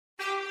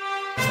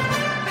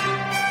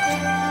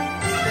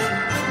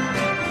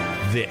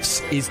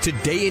This is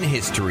Today in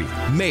History,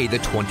 May the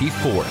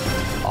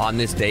 24th. On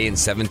this day in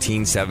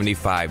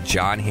 1775,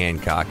 John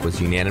Hancock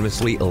was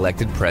unanimously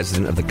elected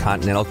president of the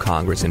Continental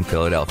Congress in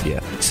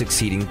Philadelphia,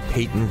 succeeding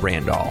Peyton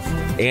Randolph.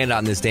 And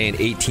on this day in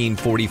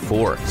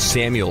 1844,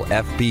 Samuel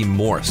F.B.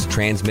 Morse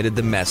transmitted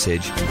the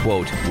message,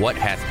 quote, "What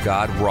hath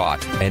God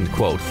wrought," end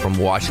quote, from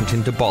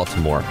Washington to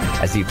Baltimore,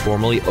 as he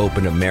formally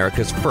opened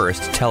America's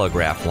first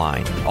telegraph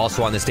line.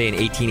 Also on this day in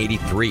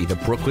 1883, the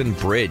Brooklyn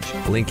Bridge,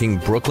 linking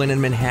Brooklyn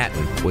and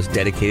Manhattan, was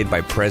dedicated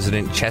by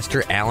President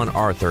Chester Alan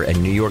Arthur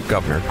and New York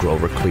Governor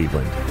Grover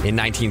Cleveland. In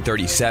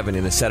 1937,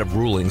 in a set of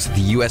rulings,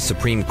 the U.S.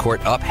 Supreme Court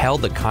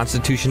upheld the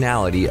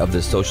constitutionality of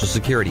the Social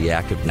Security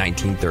Act of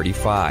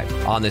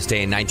 1935. On this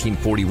day in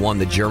 1941,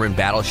 the German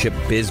battleship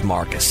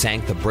Bismarck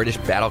sank the British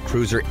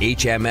battlecruiser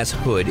HMS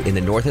Hood in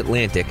the North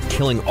Atlantic,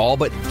 killing all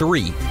but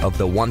 3 of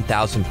the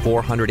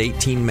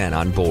 1,418 men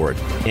on board.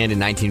 And in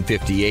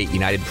 1958,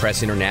 United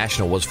Press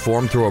International was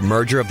formed through a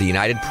merger of the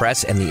United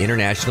Press and the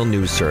International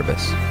News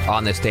Service.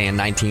 On this day in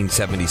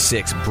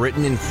 1976,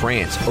 Britain and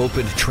France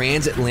opened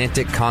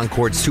transatlantic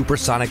Concorde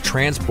supersonic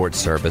transport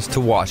service to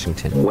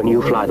Washington. When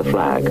you fly the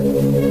flag,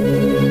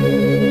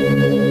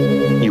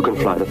 you can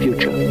fly the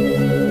future.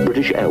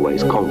 British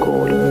Airways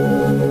Concorde,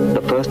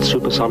 the first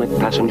supersonic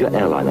passenger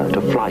airliner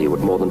to fly you at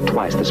more than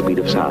twice the speed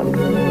of sound.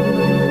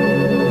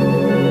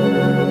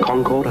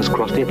 Concorde has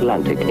crossed the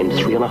Atlantic in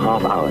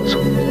 3.5 hours.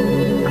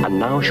 And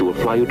now she will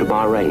fly you to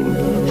Bahrain,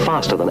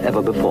 faster than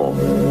ever before.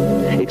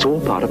 It's all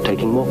part of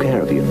taking more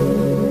care of you,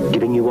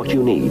 giving you what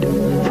you need,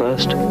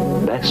 first,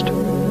 best,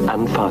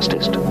 and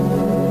fastest.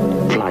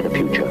 Fly the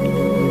future.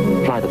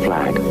 Fly the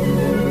flag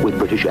with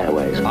British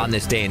Airways. On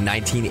this day in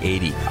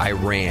 1980,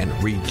 Iran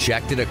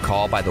rejected a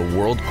call by the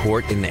World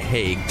Court in The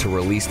Hague to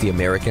release the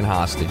American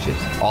hostages.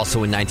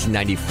 Also in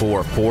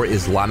 1994, 4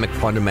 Islamic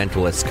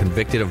fundamentalists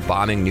convicted of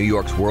bombing New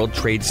York's World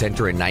Trade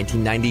Center in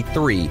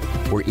 1993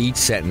 were each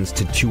sentenced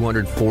to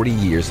 240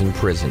 years in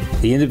prison.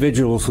 The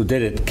individuals who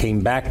did it came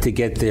back to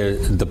get their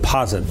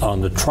deposit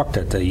on the truck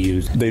that they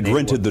used. They'd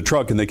rented the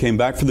truck and they came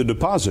back for the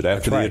deposit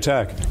after the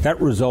attack. That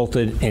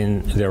resulted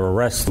in their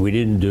arrest. We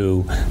didn't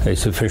do a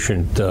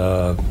sufficient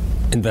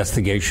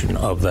investigation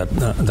of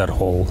that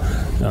whole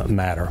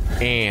matter.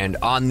 And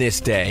on this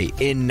day,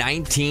 in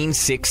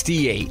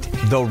 1968,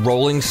 the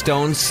Rolling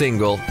Stones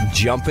single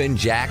Jumpin'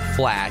 Jack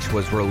Flash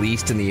was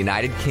released in the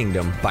United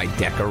Kingdom by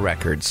Decca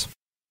Records.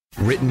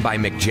 Written by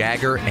Mick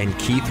Jagger and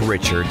Keith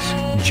Richards,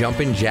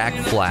 Jumpin' Jack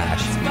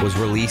Flash was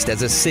released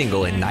as a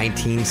single in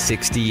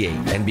 1968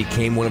 and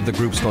became one of the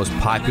group's most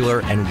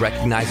popular and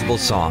recognizable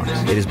songs.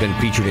 It has been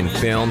featured in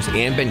films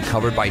and been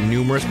covered by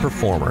numerous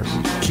performers.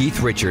 Keith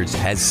Richards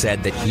has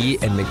said that he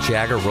and Mick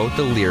Jagger wrote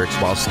the lyrics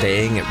while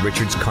staying at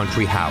Richards'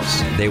 country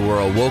house. They were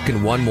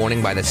awoken one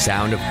morning by the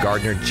sound of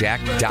gardener Jack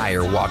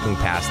Dyer walking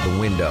past the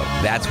window.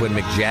 That's when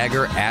Mick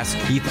Jagger asked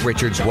Keith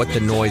Richards what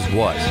the noise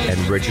was, and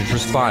Richards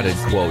responded,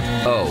 quote,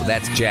 "Oh,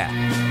 that's Jack.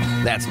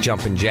 That's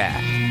Jumpin'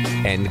 Jack,"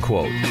 end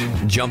quote.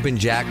 Jumpin'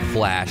 Jack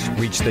Flash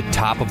reached the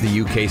top of the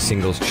UK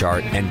singles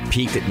chart and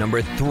peaked at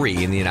number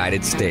 3 in the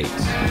United States.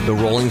 The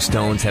Rolling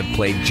Stones have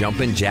played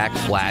Jumpin' Jack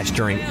Flash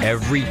during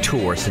every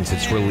tour since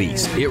its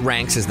release. It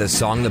ranks as the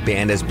song the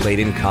band has played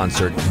in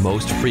concert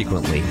most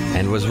frequently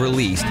and was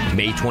released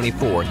May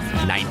 24th,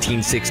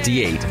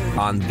 1968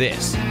 on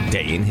this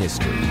day in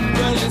history.